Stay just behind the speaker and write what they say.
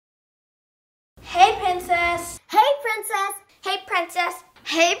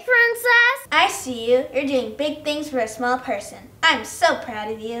Hey, Princess! I see you. You're doing big things for a small person. I'm so proud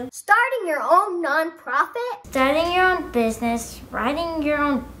of you. Starting your own nonprofit? Starting your own business, writing your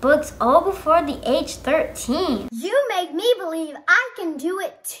own books all before the age 13. You make me believe I can do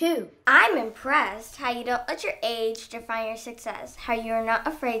it too. I'm impressed how you don't let your age define your success, how you're not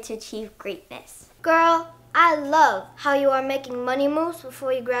afraid to achieve greatness. Girl, I love how you are making money moves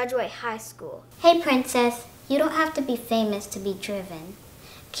before you graduate high school. Hey, Princess, you don't have to be famous to be driven.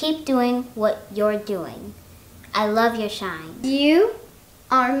 Keep doing what you're doing. I love your shine. You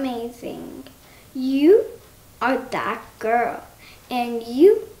are amazing. You are that girl. And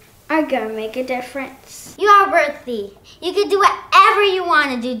you are gonna make a difference. You are worthy. You can do whatever you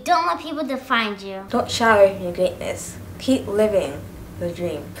want to do. Don't let people define you. Don't shy away from your greatness. Keep living the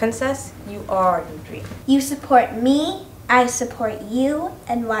dream. Princess, you are your dream. You support me, I support you,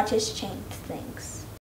 and watch us change things.